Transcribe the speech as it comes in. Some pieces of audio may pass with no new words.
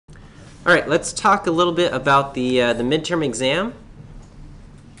All right, let's talk a little bit about the midterm exam.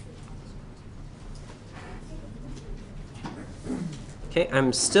 Okay,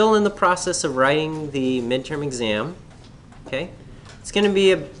 I'm still in the process of writing the midterm exam. Okay, it's going to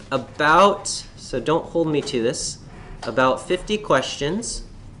be about, so don't hold me to this, about 50 questions.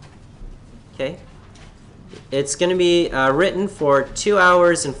 Okay, it's going to be written for 2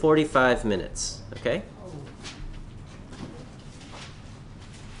 hours and 45 minutes. Okay,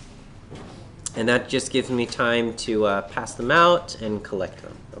 and that just gives me time to pass them out and collect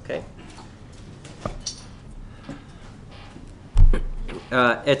them. Okay.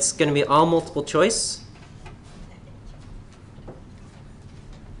 It's going to be all multiple choice.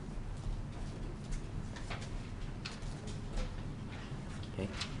 Okay.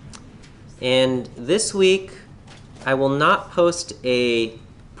 And this week, I will not post a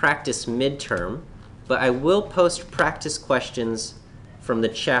practice midterm, but I will post practice questions from the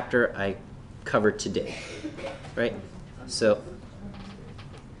chapter I covered today. Right? So,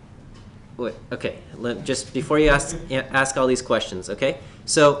 wait, okay, just before you ask all these questions, okay?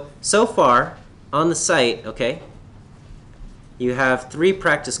 So far on the site, okay, you have 3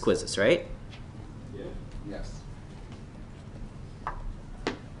 practice quizzes, right? Yeah. Yes.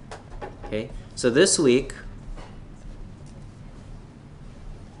 Okay, so this week,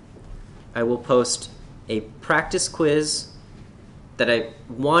 I will post a practice quiz that I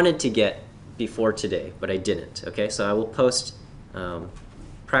wanted to get before today, but I didn't, okay? So I will post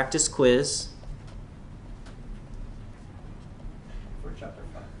practice quiz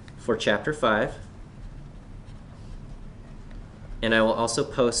for chapter 5. And I will also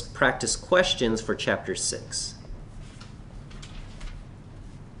post practice questions for chapter 6.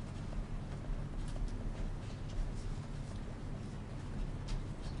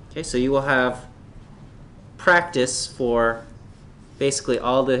 Okay, so you will have practice for basically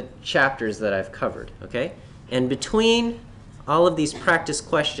all the chapters that I've covered, okay? And between all of these practice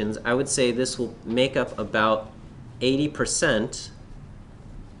questions, I would say this will make up about 80%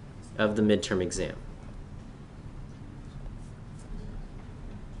 of the midterm exam.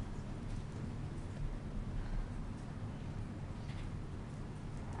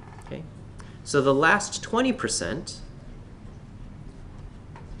 Okay, so the last 20%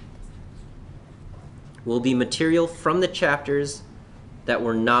 will be material from the chapters that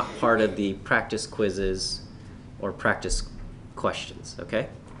were not part of the practice quizzes or practice questions, okay?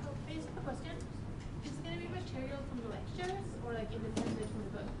 Based on the question, is it going to be material from the lectures or like independent from the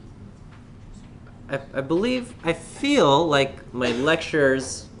book? I feel like my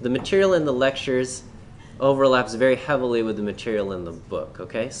lectures, the material in the lectures overlaps very heavily with the material in the book,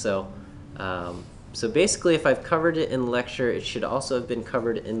 okay? So basically if I've covered it in lecture, it should also have been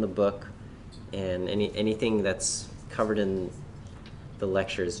covered in the book, and anything that's covered in the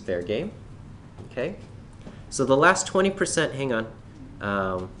lecture is fair game, okay? So the last 20%, hang on,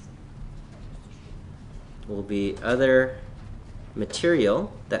 will be other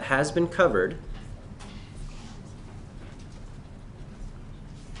material that has been covered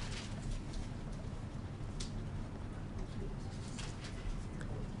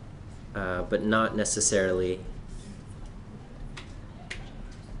but not necessarily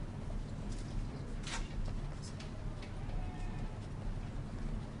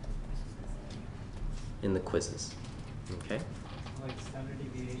in the quizzes, okay? Like standard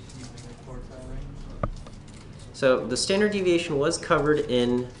deviation and the quartile range? So the standard deviation was covered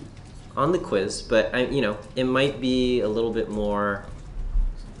on the quiz, but it might be a little bit more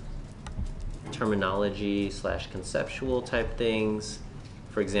terminology / conceptual type things.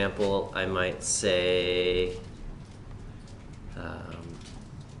 For example, I might say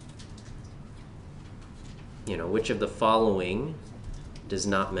which of the following does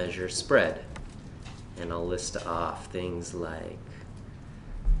not measure spread? And I'll list off things like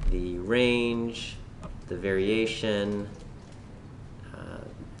the range, the variation,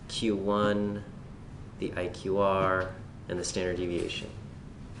 Q1, the IQR, and the standard deviation.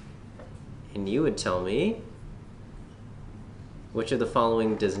 And you would tell me which of the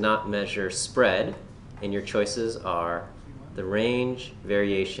following does not measure spread, and your choices are the range,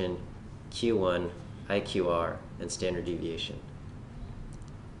 variation, Q1, IQR, and standard deviation.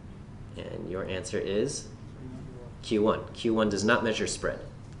 And your answer is Q1. Q1 does not measure spread.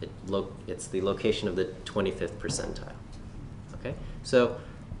 It's the location of the 25th percentile. Okay, so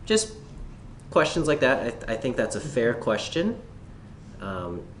just questions like that. I think that's a fair question.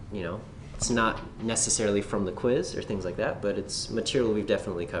 It's not necessarily from the quiz or things like that, but it's material we've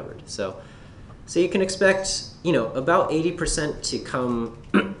definitely covered. So you can expect, about 80% to come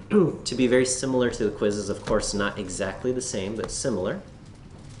to be very similar to the quizzes. Of course, not exactly the same, but similar.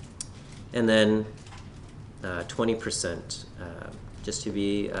 and then 20% just to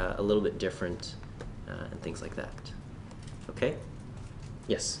be a little bit different and things like that. Okay?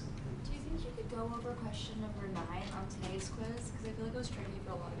 Yes? Do you think you could go over question number 9 on today's quiz? Because I feel like it was tricky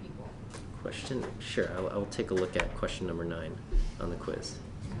for a lot of people. Question? Sure, I will take a look at question number 9 on the quiz.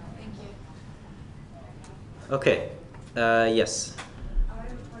 Thank you. Okay, yes? I have a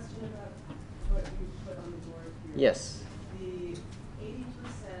question about what you put on the board here. Yes. The 80% of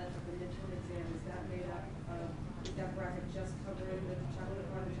the midterm exam, is that made up of, is that bracket just covering the chapter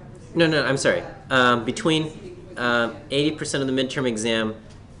 5 and chapter 6? No, I'm sorry. Between 80% of the midterm exam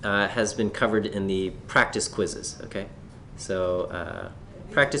has been covered in the practice quizzes, okay? So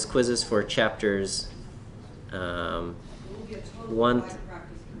practice quizzes for chapters It will be a total 1 of 5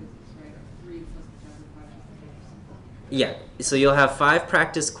 practice quizzes, right? 3 plus the chapter 5 plus the chapter 6. yeah, so you'll have 5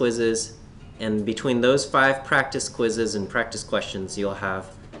 practice quizzes, and between those 5 practice quizzes and practice questions, you'll have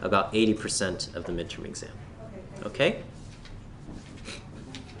about 80% of the midterm exam. Okay?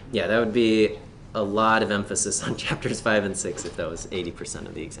 Yeah, that would be a lot of emphasis on chapters 5 and 6 if that was 80%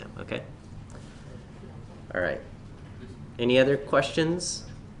 of the exam, okay? All right. Any other questions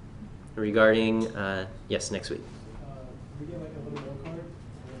regarding, yes, next week? We get like a little note card.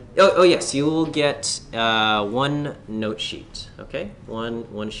 Oh yes, you will get 1 note sheet, okay?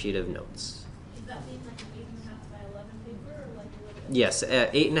 One sheet of notes. Does that mean like an 8.5 by 11 paper or like a little bit? Yes,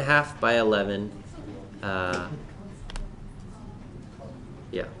 8.5 by 11.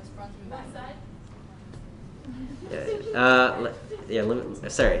 Yeah. What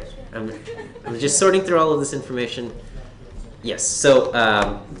side? Sorry, I'm just sorting through all of this information. Yes. So,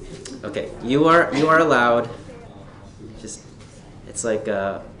 okay, you are allowed. Just, it's like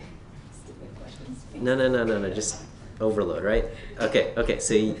no. Just overload, right? Okay.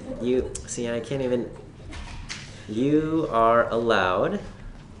 So you see, I can't even. You are allowed.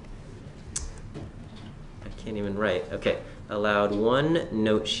 I can't even write. Okay, allowed 1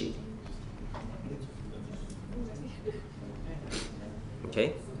 note sheet.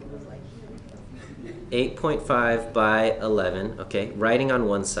 Okay. 8.5 by 11. Okay, writing on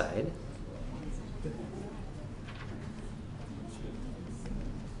one side.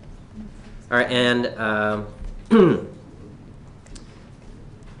 All right, and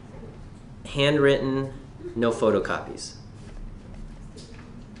handwritten, no photocopies.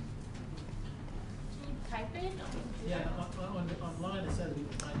 Can you type it? Yeah, online it says we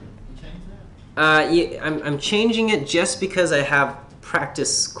can type it. You change that? Yeah, I'm changing it just because I have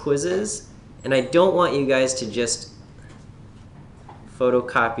practice quizzes, and I don't want you guys to just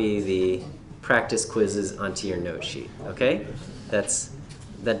photocopy the practice quizzes onto your note sheet. Okay, that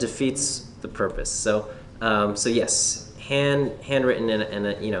defeats the purpose. So yes, handwritten,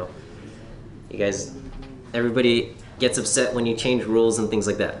 and you know, you guys, everybody gets upset when you change rules and things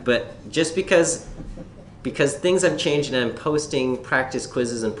like that. But just because things have changed and I'm posting practice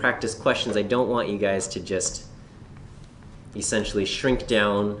quizzes and practice questions, I don't want you guys to just essentially shrink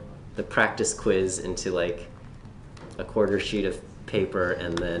down the practice quiz into like a quarter sheet of paper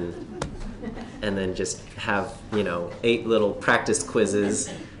and then just have, you know, 8 little practice quizzes,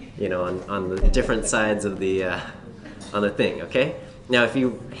 you know, on the different sides of the on the thing. Okay. Now, if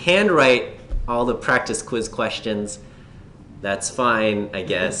you handwrite all the practice quiz questions, that's fine, I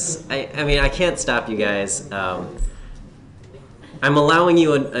guess. I mean, I can't stop you guys. I'm allowing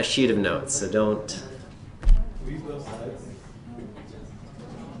you a sheet of notes, so don't.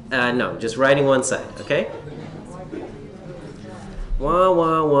 No, just writing one side, okay? Wah,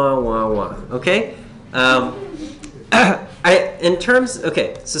 wah, wah, wah, wah, okay?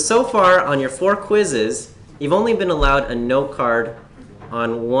 Okay, so far on your 4 quizzes, you've only been allowed a note card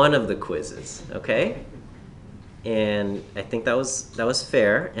on 1 of the quizzes, okay? And I think that was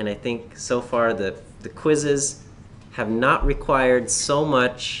fair, and I think so far the quizzes have not required so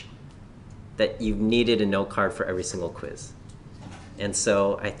much that you've needed a note card for every single quiz. And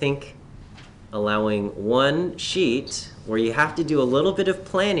so I think allowing 1 sheet where you have to do a little bit of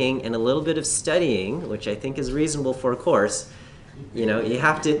planning and a little bit of studying, which I think is reasonable for a course, you know, you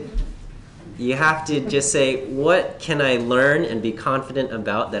have to just say, what can I learn and be confident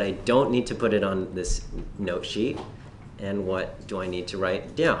about that I don't need to put it on this note sheet, and what do I need to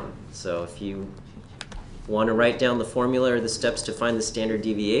write down? So if you want to write down the formula or the steps to find the standard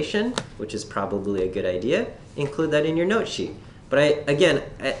deviation, which is probably a good idea, include that in your note sheet. But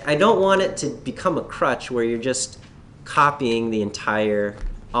I don't want it to become a crutch where you're just copying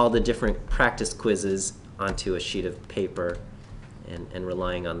all the different practice quizzes onto a sheet of paper and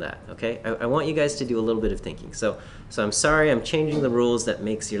relying on that, okay? I want you guys to do a little bit of thinking. So I'm sorry I'm changing the rules. That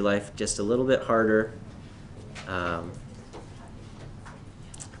makes your life just a little bit harder. But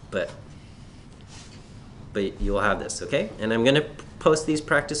but you'll have this, okay? And I'm going to post these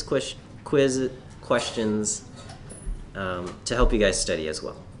practice quiz questions to help you guys study as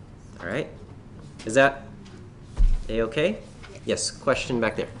well. All right? Is that okay? Yes, question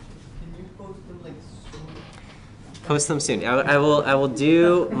back there. Can you post them like soon? Post them soon. I will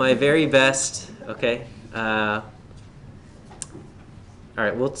do my very best, okay? All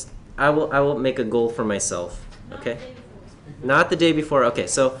right, I will make a goal for myself, okay? Not the day before. Okay,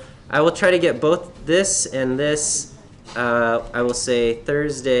 so I will try to get both this and this. I will say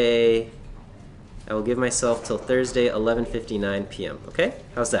Thursday. I will give myself till Thursday, 11:59 p.m. Okay?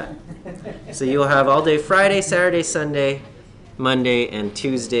 How's that? So you will have all day Friday, Saturday, Sunday, Monday, and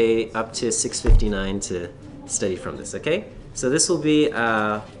Tuesday up to 6:59 to study from this. Okay? So this will be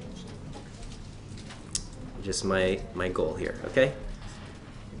just my goal here. Okay?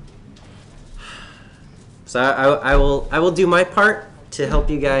 So I will do my part to help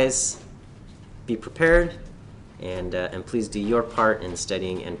you guys be prepared, and please do your part in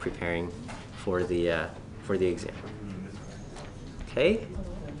studying and preparing for the exam. Okay.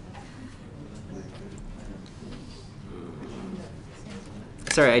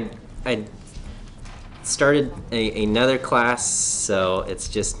 Sorry, I started another class, so it's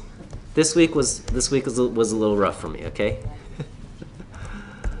just this week was a little rough for me. Okay.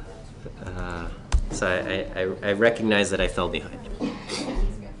 So I recognize that I fell behind.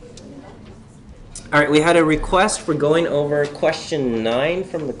 All right, we had a request for going over question 9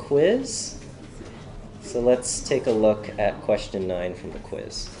 from the quiz. So let's take a look at question 9 from the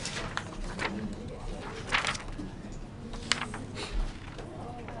quiz.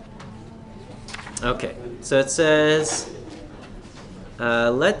 Okay, so it says,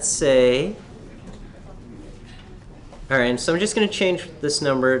 let's say, all right, and so I'm just going to change this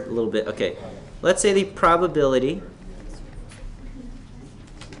number a little bit. Okay, let's say the probability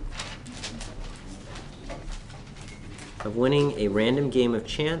of winning a random game of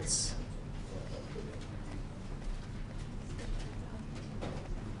chance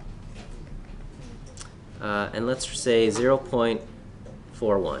and let's say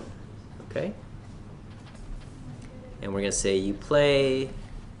 0.41, okay? And we're going to say you play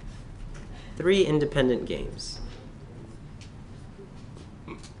 3 independent games.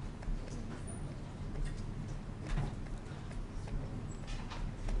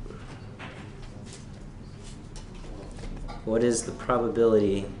 What is the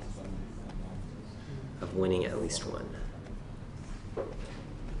probability of winning at least one?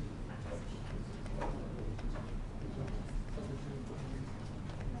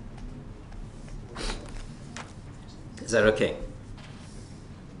 Is that okay?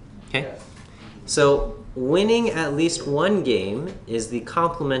 Okay. So winning at least one game is the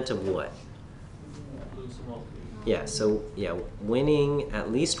complement of what? Lose them all. Yeah, so yeah, winning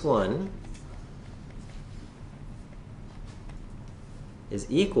at least one is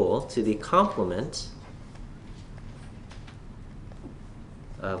equal to the complement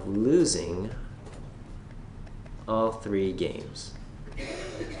of losing all 3 games.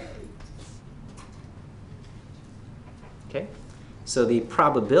 Okay? So the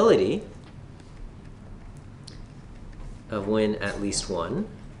probability of win at least one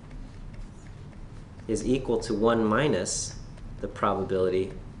is equal to 1 minus the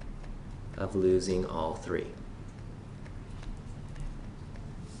probability of losing all 3.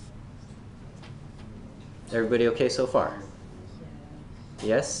 Everybody okay so far?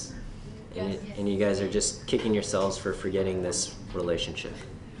 Yes? And you guys are just kicking yourselves for forgetting this relationship.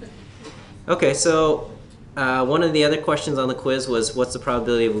 Okay, so one of the other questions on the quiz was what's the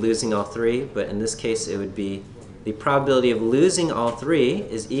probability of losing all 3? But in this case, it would be the probability of losing all 3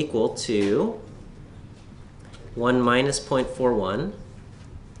 is equal to 1 minus 0.41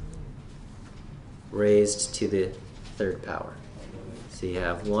 raised to the 3rd power. So you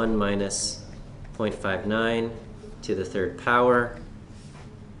have 1 minus 0.59 to the 3rd power,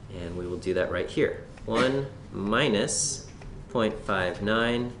 and we will do that right here. 1 minus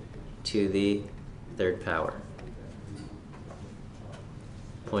 0.59 to the 3rd power.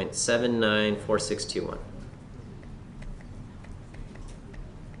 0.794621.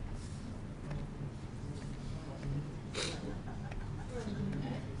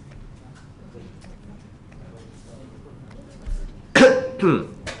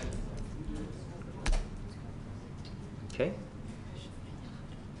 Okay.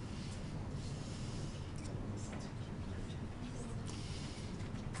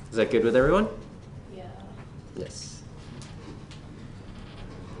 Is that good with everyone? Yeah. Yes.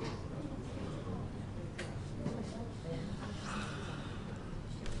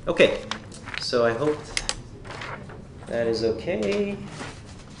 Okay, so I hope that is okay.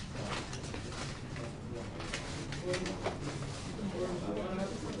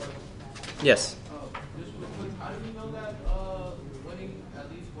 Yes. How do we know that winning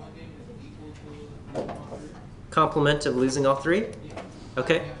at least one game is equal to losing all three? Complement of losing all three?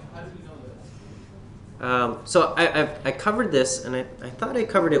 Okay. How do we know that? So I covered this, and I thought I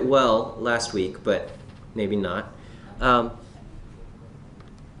covered it well last week, but maybe not.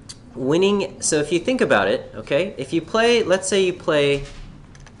 Winning, so if you think about it, okay, if you play, let's say you play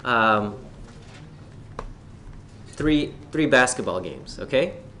three basketball games,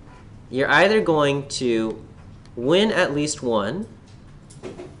 okay? You're either going to win at least one,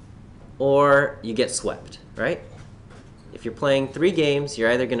 or you get swept, right? If you're playing 3 games,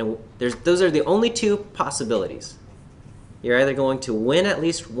 you're either going to, those are the only 2 possibilities. You're either going to win at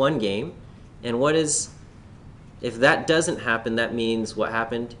least one game, and if that doesn't happen, that means what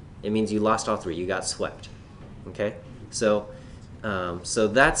happened? It means you lost all 3, you got swept, okay? So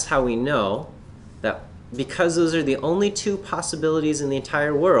that's how we know that because those are the only 2 possibilities in the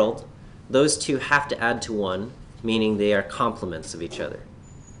entire world, those 2 have to add to 1, meaning they are complements of each other.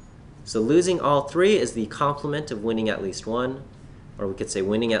 So losing all 3 is the complement of winning at least 1, or we could say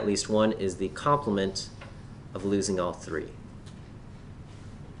winning at least 1 is the complement of losing all 3.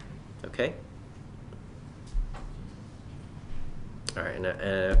 Okay? All right, and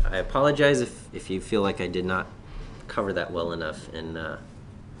I apologize if you feel like I did not cover that well enough in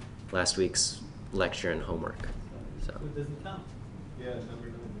last week's lecture and homework. So It doesn't count. Yeah,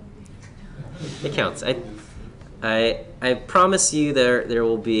 it counts. I promise you there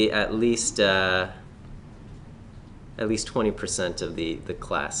will be at least 20% of the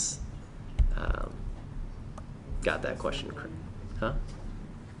class got that question correct. Huh?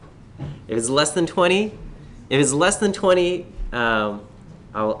 If it's less than 20,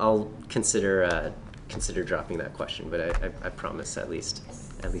 I'll consider dropping that question. But I promise at least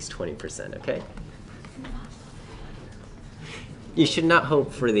 20%. Okay. You should not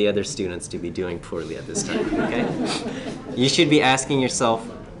hope for the other students to be doing poorly at this time, okay? You should be asking yourself,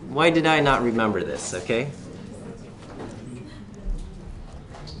 why did I not remember this, okay?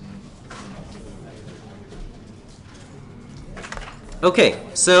 Okay,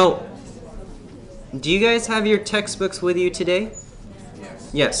 so do you guys have your textbooks with you today?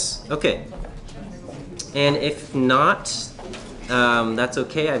 Yes, okay. And if not, that's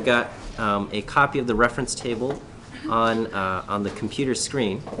okay. I've got a copy of the reference table on the computer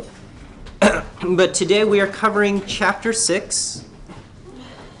screen. But today we are covering Chapter 6.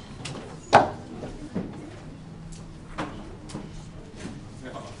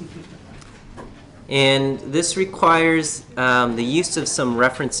 And this requires the use of some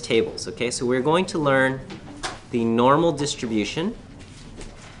reference tables. Okay, so we're going to learn the normal distribution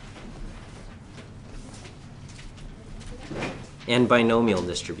and binomial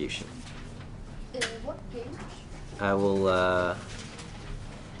distribution. I will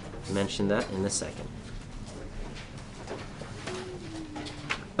mention that in a second.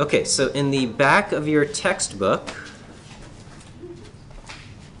 Okay, so in the back of your textbook,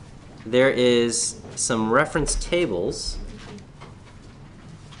 there is some reference tables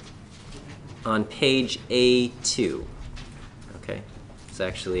on page A2. Okay, it's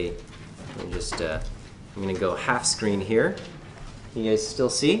actually, let me just, I'm going to go half screen here. You guys still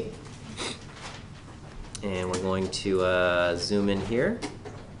see? And we're going to zoom in here.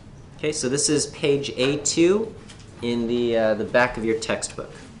 Okay, so this is page A2 in the back of your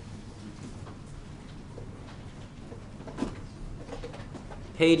textbook.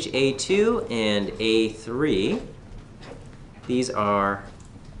 Page A2 and A3, these are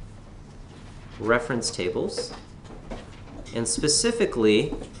reference tables. And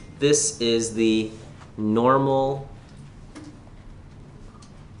specifically, this is the normal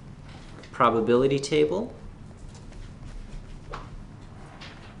probability table.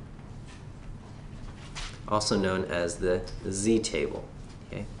 Also known as the Z table.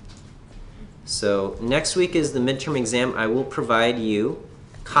 Okay. So next week is the midterm exam. I will provide you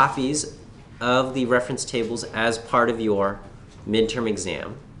copies of the reference tables as part of your midterm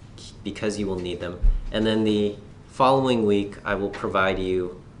exam because you will need them. And then the following week, I will provide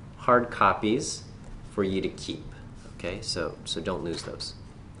you hard copies for you to keep. Okay, so don't lose those.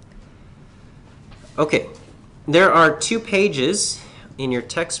 Okay, there are 2 pages in your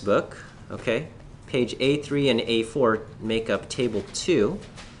textbook. Okay, page A3 and A4 make up table 2.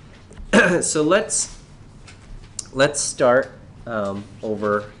 So let's start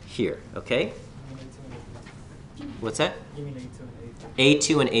over here. Okay. What's that? You mean A2 and A3?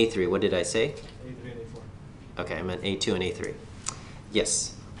 A2 and A3. What did I say? A3 and A4. Okay, I meant A2 and A3.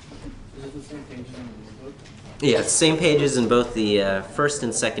 Yes. Is it the same pages in the book? Yeah, it's same pages in both the first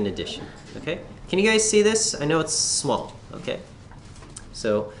and second edition. Okay. Can you guys see this? I know it's small. Okay.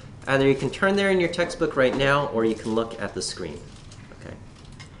 So Either you can turn there in your textbook right now, or you can look at the screen. Okay.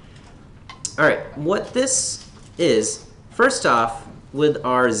 All right, what this is, first off, with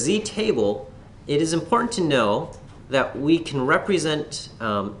our z table, it is important to know that we can represent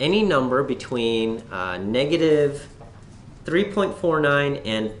any number between negative 3.49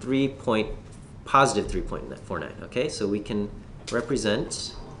 and positive 3.49. Okay, so we can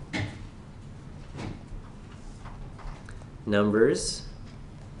represent numbers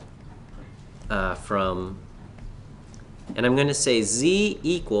from, and I'm going to say z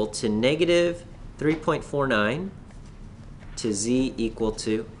equal to negative 3.49 to z equal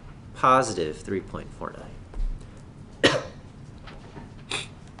to positive 3.49.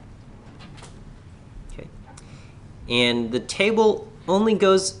 Okay, and the table only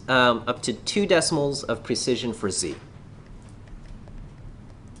goes up to 2 decimals of precision for z.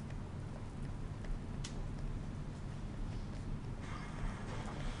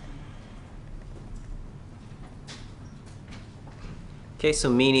 Okay, so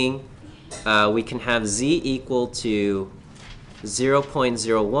meaning we can have z equal to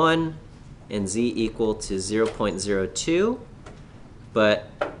 0.01 and z equal to 0.02, but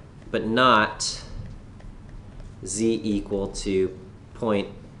not z equal to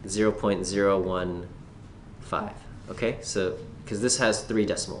 0.015. Okay, so because this has 3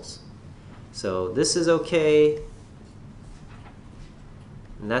 decimals. So this is okay,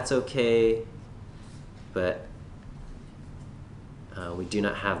 and that's okay, but we do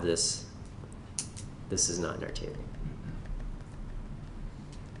not have this. This is not in our table.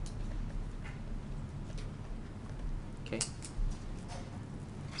 Okay.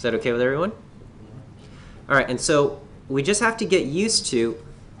 Is that okay with everyone? All right, and so we just have to get used to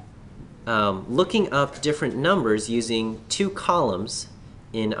looking up different numbers using 2 columns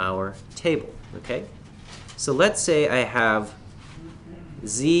in our table. Okay. So let's say I have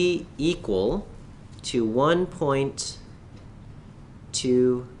z equal to 1.23.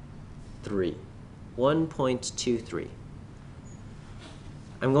 1.23.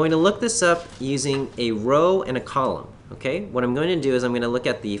 I'm going to look this up using a row and a column. Okay, what I'm going to do is I'm going to look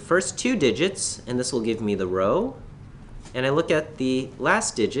at the first 2 digits, and this will give me the row, and I look at the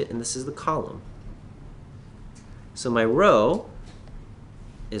last digit, and this is the column. So my row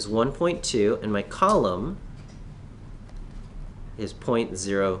is 1.2, and my column is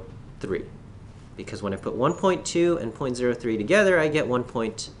 0.03. Because when I put 1.2 and 0.03 together, I get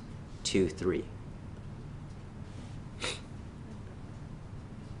 1.23.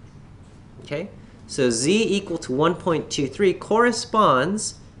 Okay, so z equal to 1.23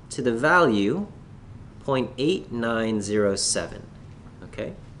 corresponds to the value 0.8907.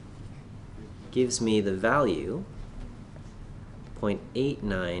 Okay, gives me the value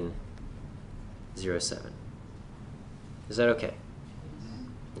 0.8907. Is that okay?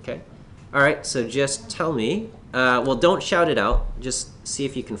 Okay. All right, so just tell me. Well, don't shout it out. Just see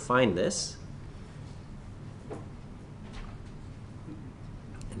if you can find this.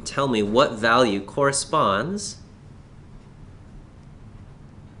 And tell me what value corresponds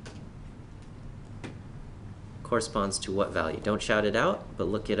to what value. Don't shout it out, but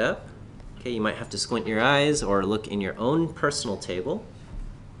look it up. Okay, you might have to squint your eyes or look in your own personal table.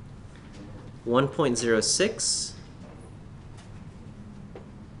 1.06.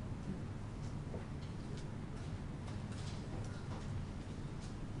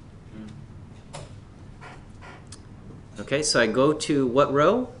 Okay, so I go to what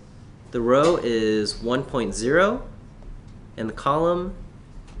row? The row is 1.0, and the column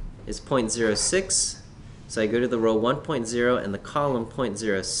is 0.06. So I go to the row 1.0 and the column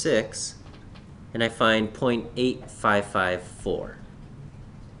 0.06, and I find 0.8554.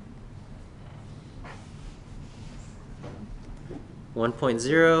 One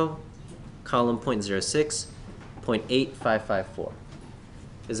 1.0, column 0.06, 0.8554.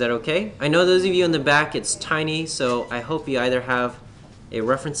 Is that okay? I know those of you in the back, it's tiny, so I hope you either have a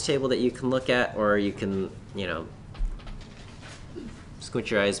reference table that you can look at, or you can, you know,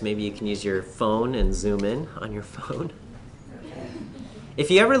 squint your eyes. Maybe you can use your phone and zoom in on your phone. If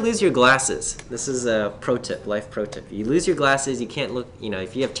you ever lose your glasses, this is a pro tip, life pro tip. You lose your glasses, you can't look, you know,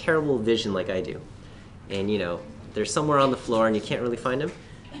 if you have terrible vision like I do, and, you know, they're somewhere on the floor and you can't really find them,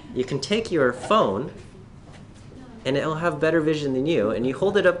 you can take your phone and it'll have better vision than you, and you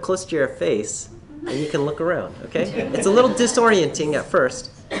hold it up close to your face and you can look around, okay? It's a little disorienting at first,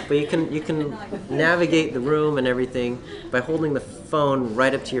 but you can navigate the room and everything by holding the phone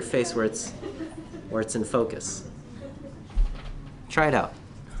right up to your face where it's in focus. Try it out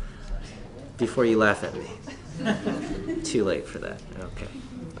before you laugh at me. Too late for that. Okay.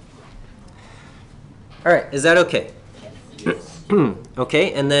 All right, is that okay?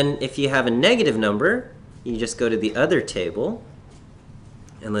 Okay, and then if you have a negative number, you just go to the other table.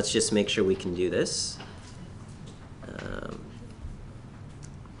 And let's just make sure we can do this.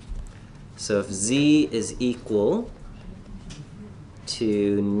 So if z is equal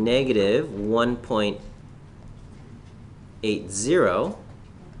to negative 1.80,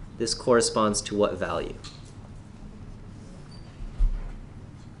 this corresponds to what value?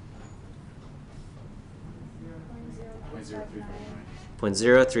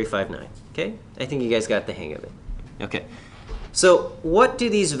 0.0359. Okay, I think you guys got the hang of it. Okay, so what do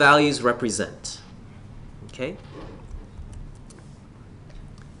these values represent? Okay.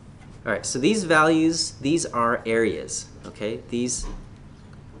 All right, so these values, these are areas. Okay, these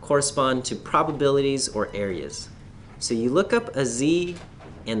correspond to probabilities or areas. So you look up a z,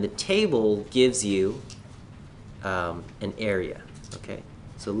 and the table gives you an area. Okay,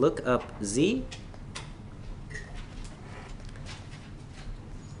 so look up z.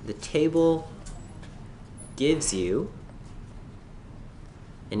 The table gives you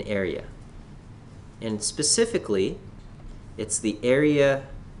an area. And specifically, it's the area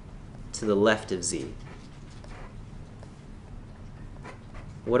to the left of z.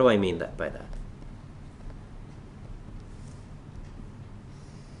 What do I mean by that?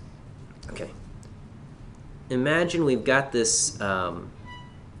 Okay. Imagine we've got this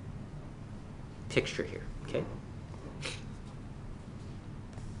picture here, okay?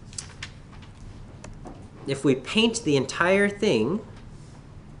 If we paint the entire thing,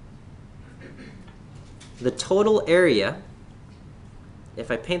 the total area, if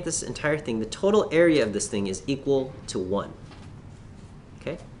I paint this entire thing, the total area of this thing is equal to 1.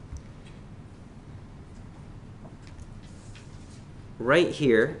 Okay? Right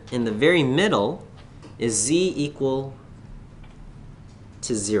here, in the very middle, is z equal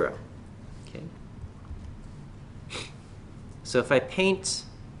to 0. Okay? So if I paint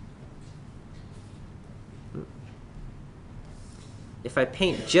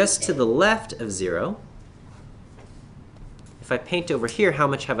just to the left of 0, if I paint over here, how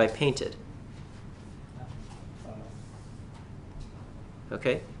much have I painted?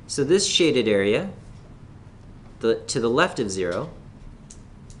 Okay, so this shaded area, to the left of 0,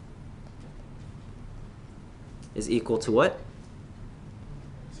 is equal to what?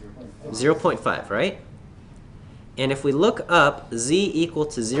 0.5, right? And if we look up z equal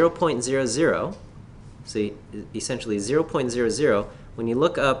to 0.00, so essentially 0.00, when you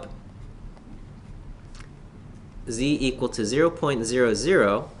look up z equal to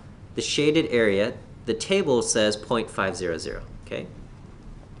 0.00, the shaded area, the table says 0.500, okay?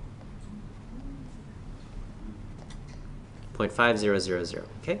 0.5000,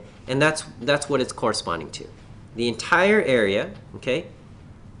 okay? And that's what it's corresponding to. The entire area, okay?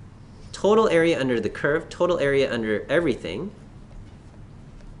 Total area under the curve, total area under everything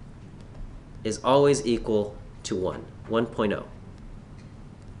is always equal to 1.0.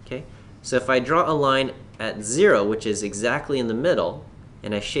 Okay? So if I draw a line at 0, which is exactly in the middle,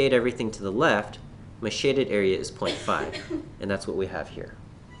 and I shade everything to the left, my shaded area is 0.5. And that's what we have here.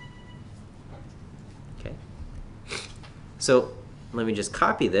 Okay? So let me just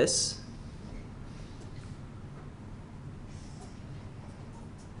copy this.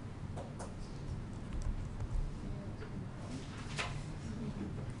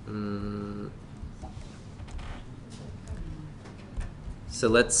 So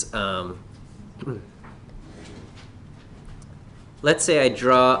let's say I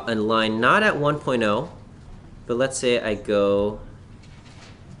draw a line not at 1.0, but let's say I go,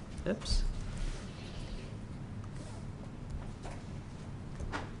 oops,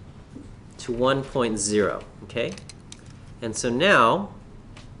 to 1.0, okay? And so now,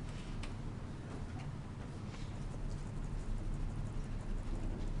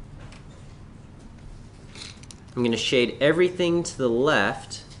 I'm going to shade everything to the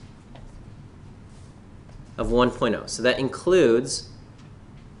left of 1.0. So that includes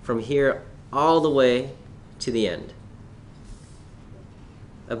from here all the way to the end.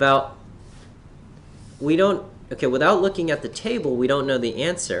 Without looking at the table, we don't know the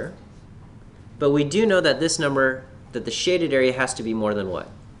answer, but we do know that this number, that the shaded area has to be more than what?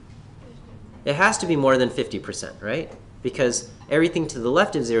 It has to be more than 50%, right? Because everything to the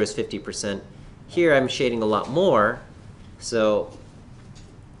left of 0 is 50%. Here I'm shading a lot more, so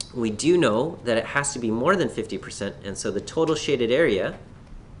we do know that it has to be more than 50%, and so the total shaded area,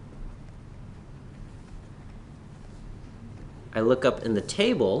 I look up in the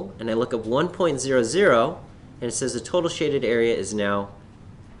table, and I look up 1.00, and it says the total shaded area is now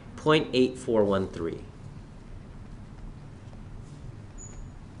 0.8413.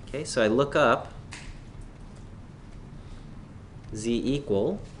 Okay, so I look up z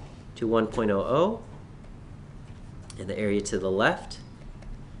equal to 1.00, and the area to the left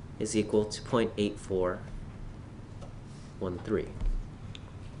is equal to 0.8413.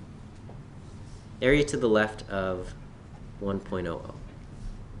 Area to the left of 1.00.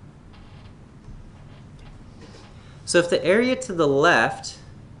 So if the area to the left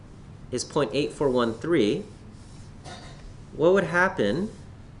is 0.8413, what would happen?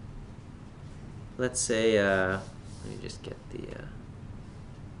 Let's say, let me just get the,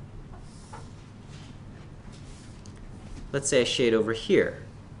 let's say I shade over here.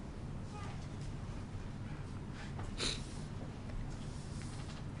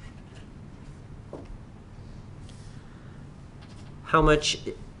 How much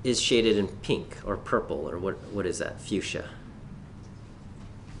is shaded in pink or purple, or what is that? Fuchsia.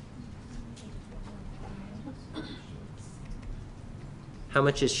 How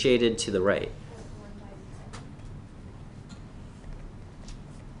much is shaded to the right?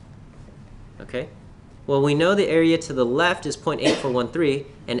 Okay. Well, we know the area to the left is 0.8413,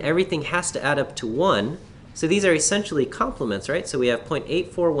 and everything has to add up to 1. So these are essentially complements, right? So we have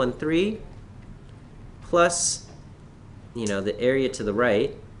 0.8413 plus, you know, the area to the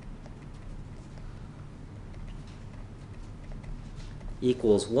right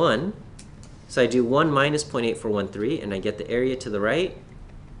equals 1. So I do 1 minus 0.8413, and I get the area to the right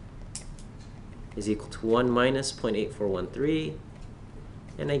is equal to 1 minus 0.8413,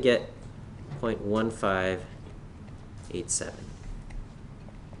 and I get 0.1587.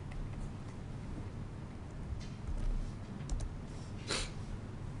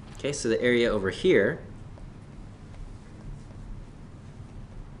 Okay, so the area over here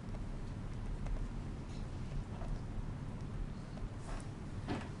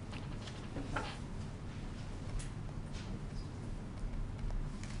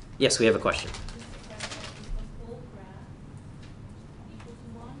yes, we have a question. Is the whole graph equal to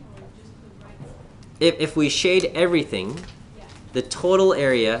 1 or just the right side? If we shade everything, Yeah. the total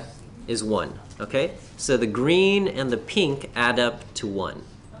area is 1, okay? So the green and the pink add up to 1,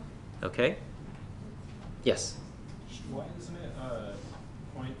 okay? Yes? Why isn't it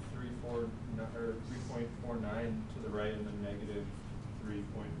 0.34 or 3.49 to the right and then negative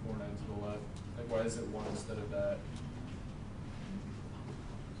 3.49 to the left? Like, why is it 1 instead of that?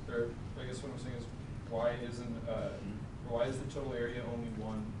 Or I guess what I'm saying is, why is the total area only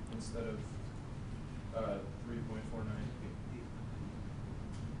 1 instead of 3.49?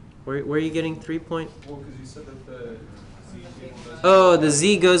 Where are you getting 3 point? Well, because you said that the z goes. Oh, the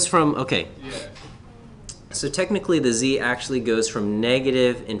z goes from, okay. Yeah. So technically the z actually goes from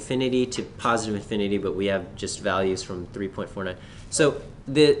negative infinity to positive infinity, but we have just values from 3.49. So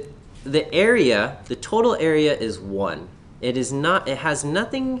the area, the total area is 1. It is not, it has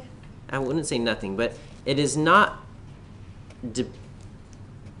nothing, I wouldn't say nothing, but it is not, it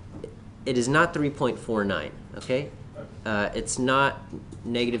is not 3.49, okay? It's not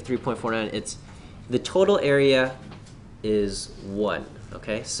negative 3.49, it's, the total area is 1,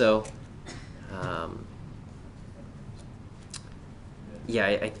 okay? So,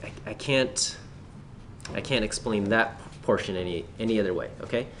 yeah, I can't explain that portion any other way,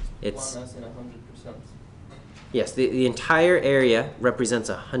 okay? It's, 1 as in 100%. yes, the entire area represents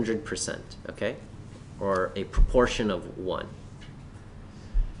 100%, okay? Or a proportion of 1.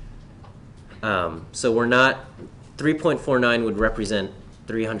 So we're not, 3.49 would represent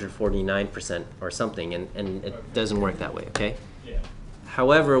 349% or something, and it doesn't work that way, okay? Yeah.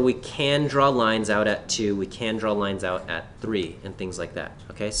 However, we can draw lines out at 2, we can draw lines out at 3, and things like that,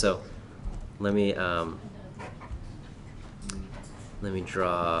 okay? So let me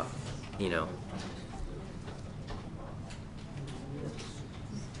draw, you know,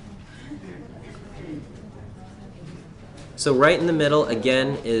 so right in the middle,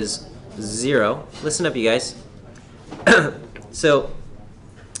 again, is 0. Listen up, you guys. So,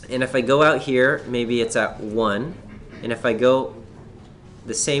 and if I go out here, maybe it's at 1. And if I go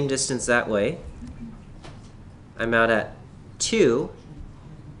the same distance that way, I'm out at 2.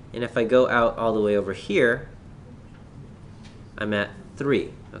 And if I go out all the way over here, I'm at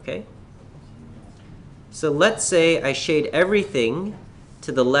 3, okay? So let's say I shade everything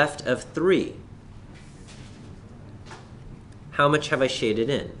to the left of 3. How much have I shaded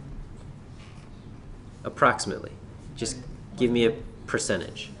in? Approximately. Just give me a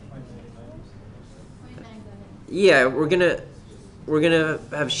percentage. Yeah, we're gonna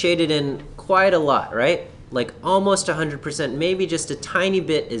have shaded in quite a lot, right? Like almost 100%, maybe just a tiny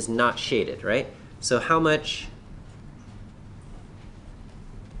bit is not shaded, right? So how much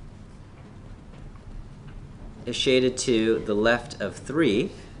is shaded to the left of 3?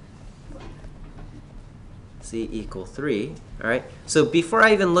 Z equal 3. All right. So before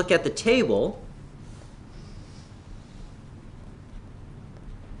I even look at the table,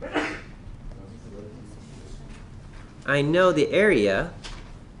 I know the area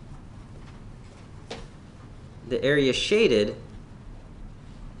shaded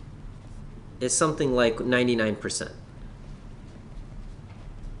is something like 99%.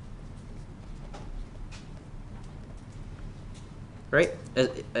 Right?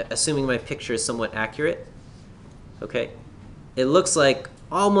 Assuming my picture is somewhat accurate. Okay. It looks like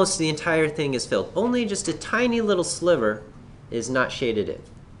almost the entire thing is filled. Only just a tiny little sliver is not shaded in.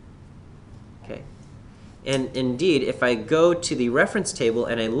 Okay. And indeed, if I go to the reference table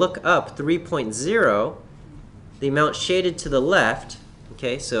and I look up 3.0, the amount shaded to the left,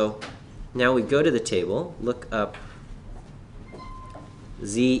 okay, so now we go to the table, look up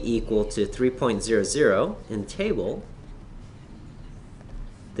Z equal to 3.00 in the table,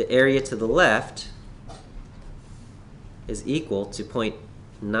 the area to the left is equal to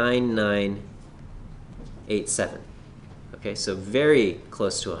 0.9987. Okay, so very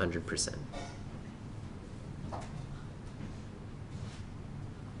close to 100%.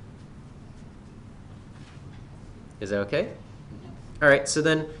 Is that okay? All right, so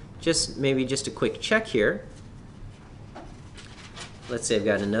then maybe just a quick check here. Let's say I've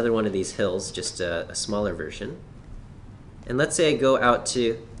got another one of these hills, just a smaller version. And let's say I go out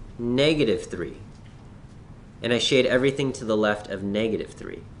to -3. And I shade everything to the left of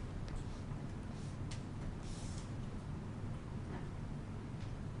 -3.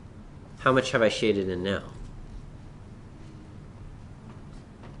 How much have I shaded in now?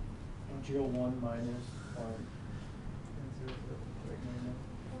 Don't you go 1 minus 1?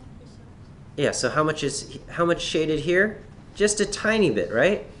 Yeah, so how much shaded here? Just a tiny bit,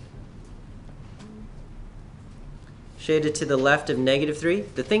 right? Shaded to the left of -3.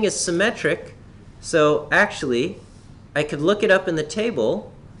 The thing is symmetric, so actually I could look it up in the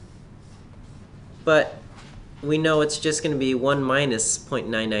table, but we know it's just going to be 1 minus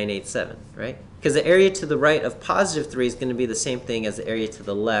 0.9987, right? Because the area to the right of +3 is going to be the same thing as the area to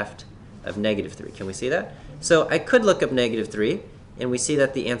the left of -3. Can we see that? So I could look up -3, and we see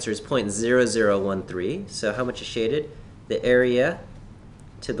that the answer is 0.0013. So how much is shaded? The area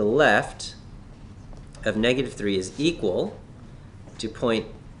to the left of -3 is equal to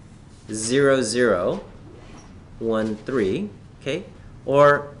 0.0013, okay?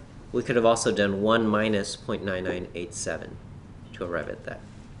 Or we could have also done 1 minus 0.9987 to arrive at that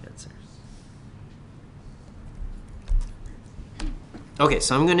answer. Okay,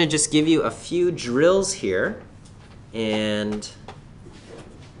 so I'm going to just give you a few drills here. And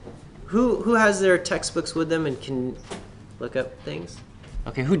who has their textbooks with them and can look up things?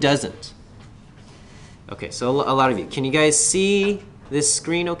 Okay, who doesn't? Okay, so a lot of you. Can you guys see this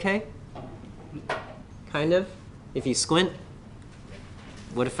screen okay? Kind of? If you squint?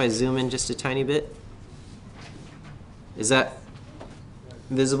 What if I zoom in just a tiny bit? Is that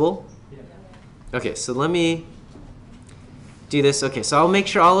visible? Okay, so let me do this. Okay, so I'll make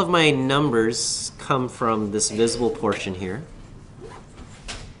sure all of my numbers come from this visible portion here.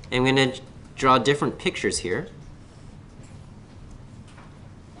 I'm going to draw different pictures here.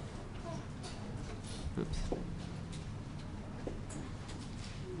 Oops.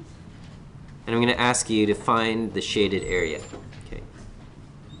 And I'm going to ask you to find the shaded area. Okay.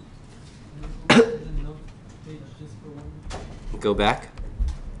 Go back.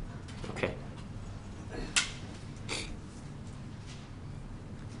 Okay.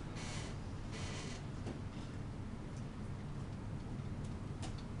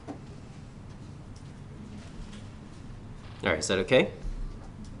 All right, is that okay?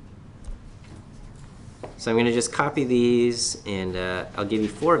 So I'm going to just copy these, and I'll give you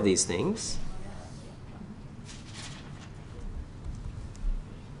 4 of these things.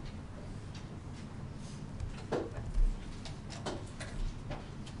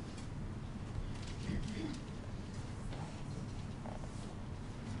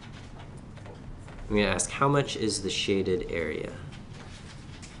 I'm going to ask, how much is the shaded area?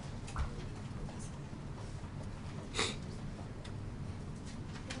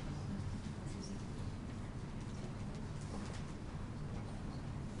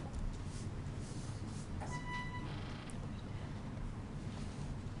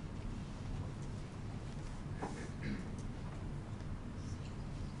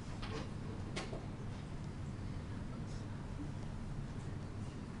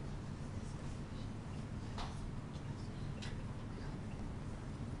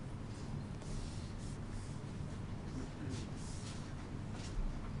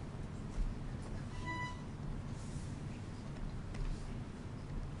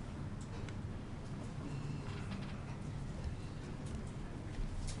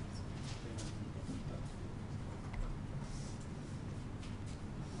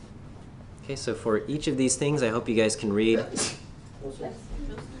 Okay, so for each of these things, I hope you guys can read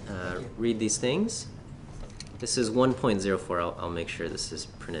these things. This is 1.04. I'll make sure this is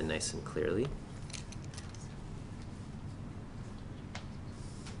printed nice and clearly.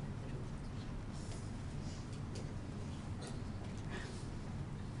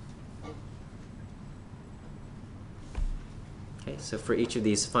 Okay, so for each of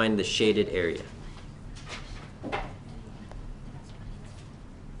these, find the shaded area.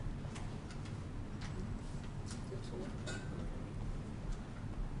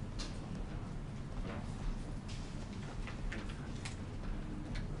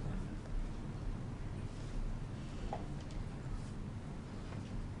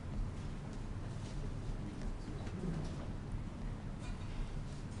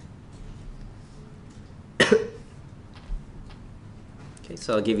 Okay,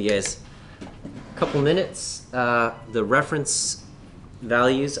 so I'll give you guys a couple minutes. The reference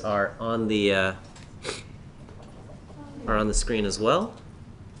values are on the screen as well.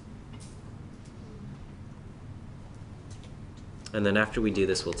 And then after we do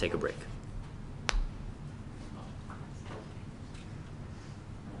this, we'll take a break.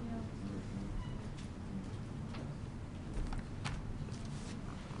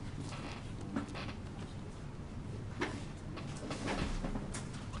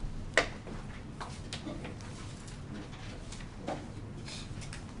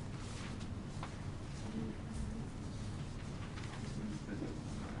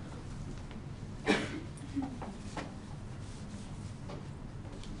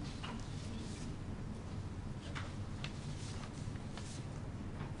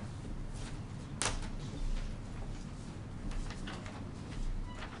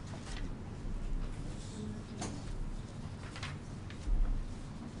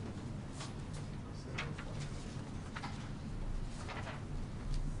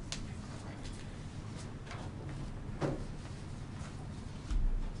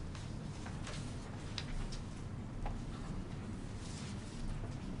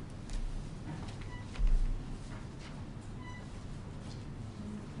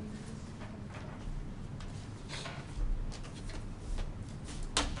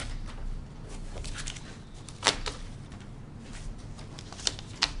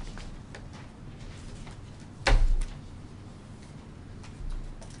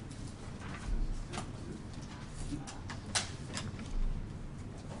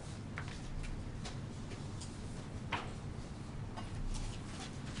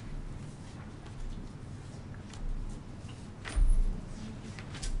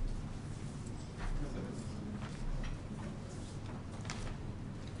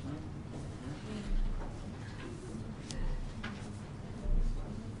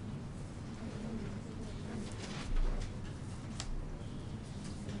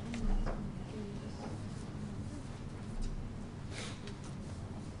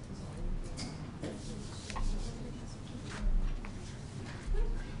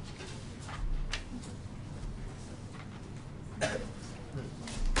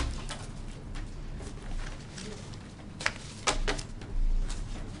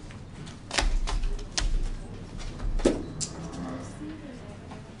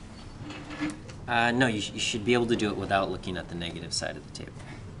 No, you should be able to do it without looking at the negative side of the table.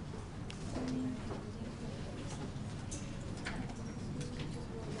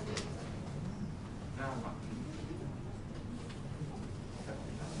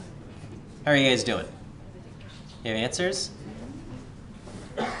 How are you guys doing? You have answers?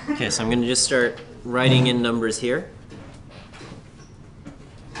 Okay, so I'm going to just start writing in numbers here.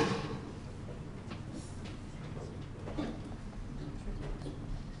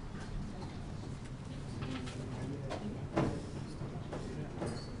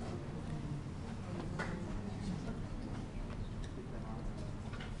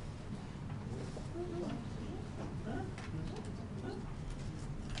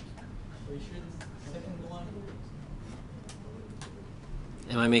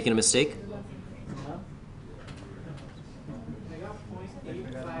 Am I making a mistake?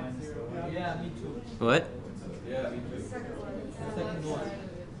 Yeah, me too. What? Yeah, me too. Second one.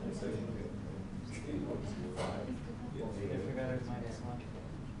 I forgot it minus one.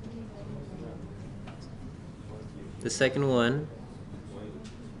 The second one.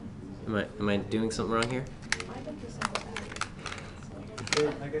 Am I doing something wrong here?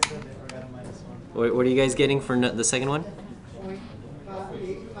 Like I said, I forgot a minus one. What are you guys getting for the second one?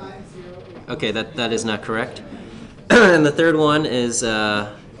 Okay, that is not correct. And the third one is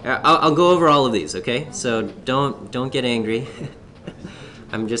I'll go over all of these, okay? So don't get angry.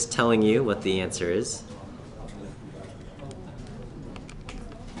 I'm just telling you what the answer is.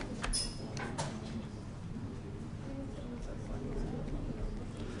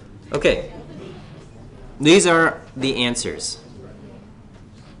 Okay. These are the answers.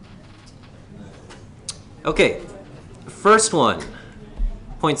 Okay. First one.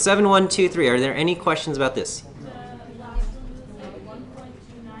 0.7123. Are there any questions about this?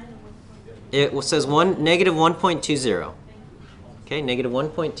 It says negative 1.20. Okay, negative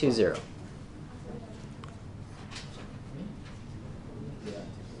 1.20.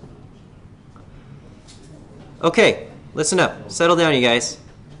 Okay, listen up. Settle down, you guys.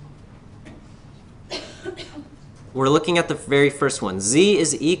 We're looking at the very first one. Z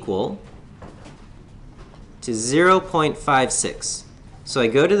is equal to 0.56. So I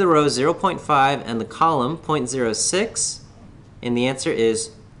go to the row 0.5 and the column 0.06, and the answer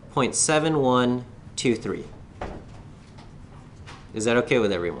is 0.7123. Is that okay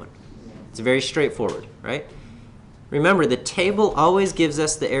with everyone? It's very straightforward, right? Remember, the table always gives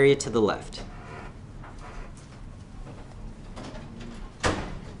us the area to the left.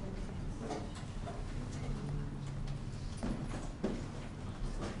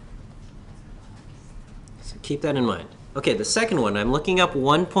 So keep that in mind. Okay, the second one, I'm looking up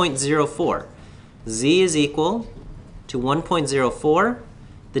 1.04. Z is equal to 1.04.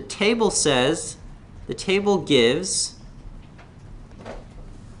 The table says, the table gives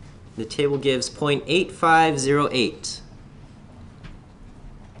 0.8508.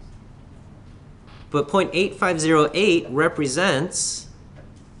 But 0.8508 represents,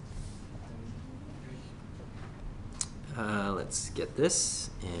 let's get this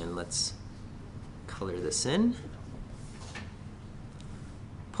and let's color this in.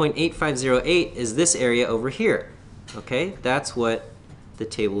 0.8508 is this area over here. Okay, that's what the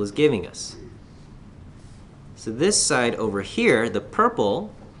table is giving us. So this side over here, the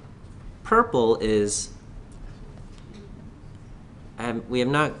purple is, we have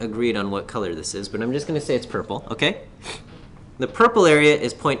not agreed on what color this is, but I'm just going to say it's purple, okay? The purple area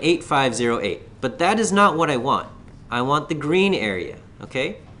is 0.8508, but that is not what I want. I want the green area,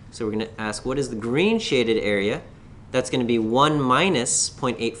 okay? So we're going to ask, what is the green shaded area? That's going to be 1 minus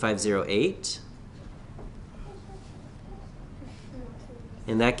 0.8508.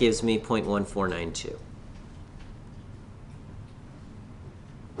 And that gives me 0.1492.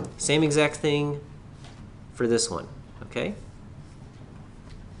 Same exact thing for this one, okay?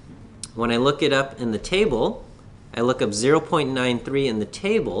 When I look it up in the table, I look up 0.93 in the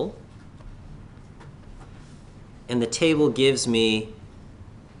table, and the table gives me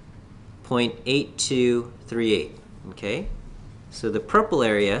 0.8238, okay? So the purple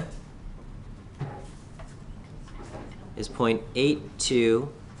area is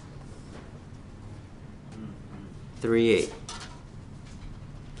 0.8238.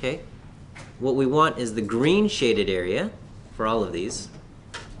 Okay? What we want is the green shaded area for all of these.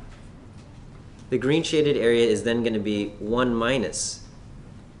 The green shaded area is then going to be 1 minus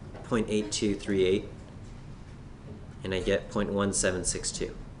 0.8238, and I get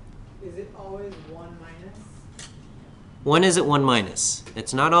 0.1762. Is it always 1 minus? When is it 1 minus?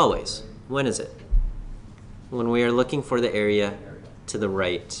 It's not always. When is it? When we are looking for the area to the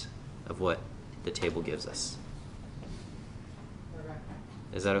right of what the table gives us.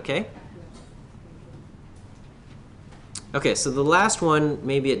 Is that okay? Okay, so the last one,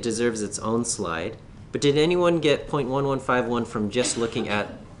 maybe it deserves its own slide, but did anyone get 0.1151 from just looking at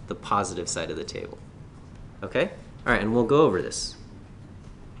the positive side of the table? Okay? All right, and we'll go over this.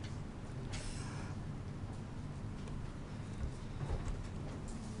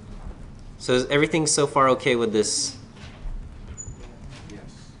 So is everything so far okay with this?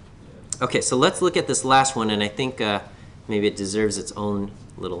 Yes. Okay, so let's look at this last one, and I think maybe it deserves its own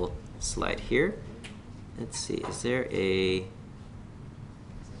little slide here. Let's see, is there a...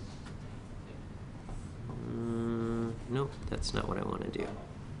 nope, that's not what I want to do.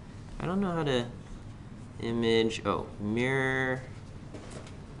 I don't know how to image... Oh, mirror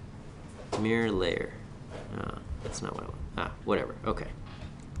layer. That's not what I want. Whatever, okay.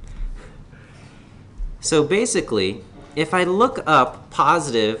 So basically, if I look up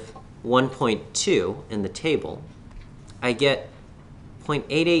positive 1.2 in the table, I get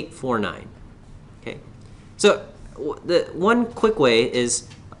 0.8849. Okay. So the one quick way is,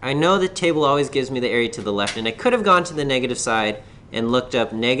 I know the table always gives me the area to the left, and I could have gone to the negative side and looked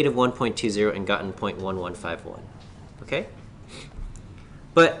up negative 1.20 and gotten 0.1151. Okay.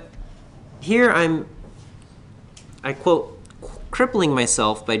 But here I quote, crippling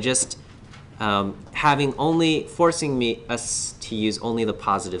myself by just forcing us to use only the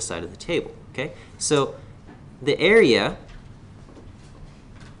positive side of the table. Okay. So the area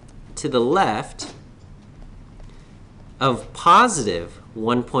to the left of positive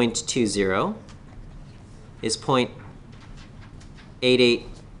 1.20 is 0.8849.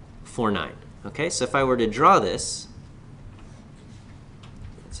 3.8849. Okay, so if I were to draw this,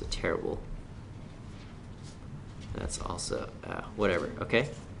 it's a terrible, that's also, whatever, okay?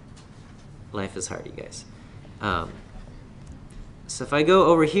 Life is hard, you guys. So if I go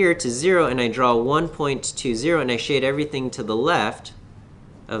over here to 0 and I draw 1.20 and I shade everything to the left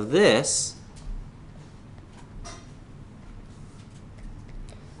of this,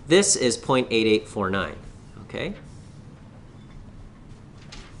 this is 0.8849, okay?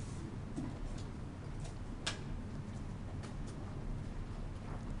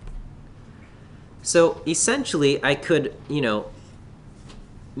 So essentially, I could,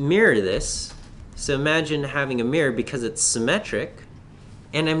 mirror this. So imagine having a mirror because it's symmetric,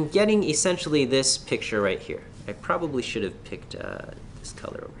 and I'm getting essentially this picture right here. I probably should have picked this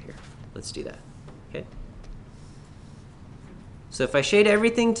color over here. Let's do that, okay? So if I shade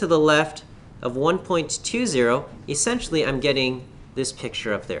everything to the left of 1.20, essentially I'm getting this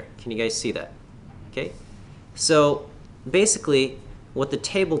picture up there. Can you guys see that? Okay? So basically, what the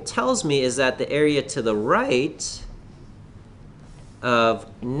table tells me is that the area to the right of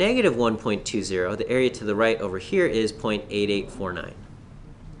negative 1.20, the area to the right over here is 0.8849.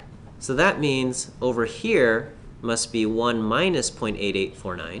 So that means over here must be 1 minus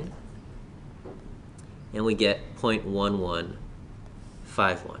 0.8849, and we get 0.1151.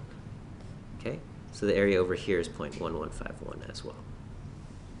 Okay? So the area over here is 0.1151 as well.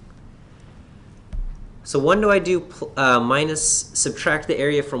 So when do I do subtract the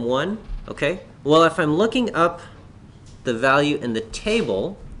area from 1? Okay? Well, if I'm looking up the value in the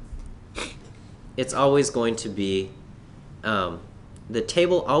table, it's always going to be, the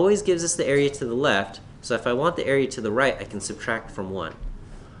table always gives us the area to the left, so if I want the area to the right, I can subtract from 1.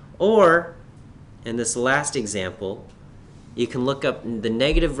 Or, in this last example, you can look up the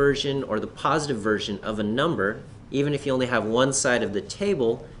negative version or the positive version of a number, even if you only have one side of the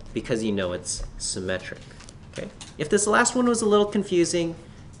table, because you know it's symmetric. Okay? If this last one was a little confusing,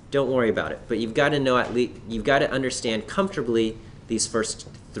 don't worry about it. But you've got to know you've got to understand comfortably these first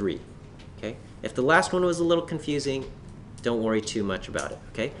 3. Okay? If the last one was a little confusing, don't worry too much about it.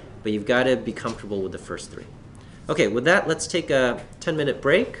 Okay? But you've got to be comfortable with the first 3. Okay, with that, let's take a 10-minute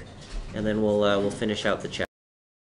break, and then we'll finish out the chapter.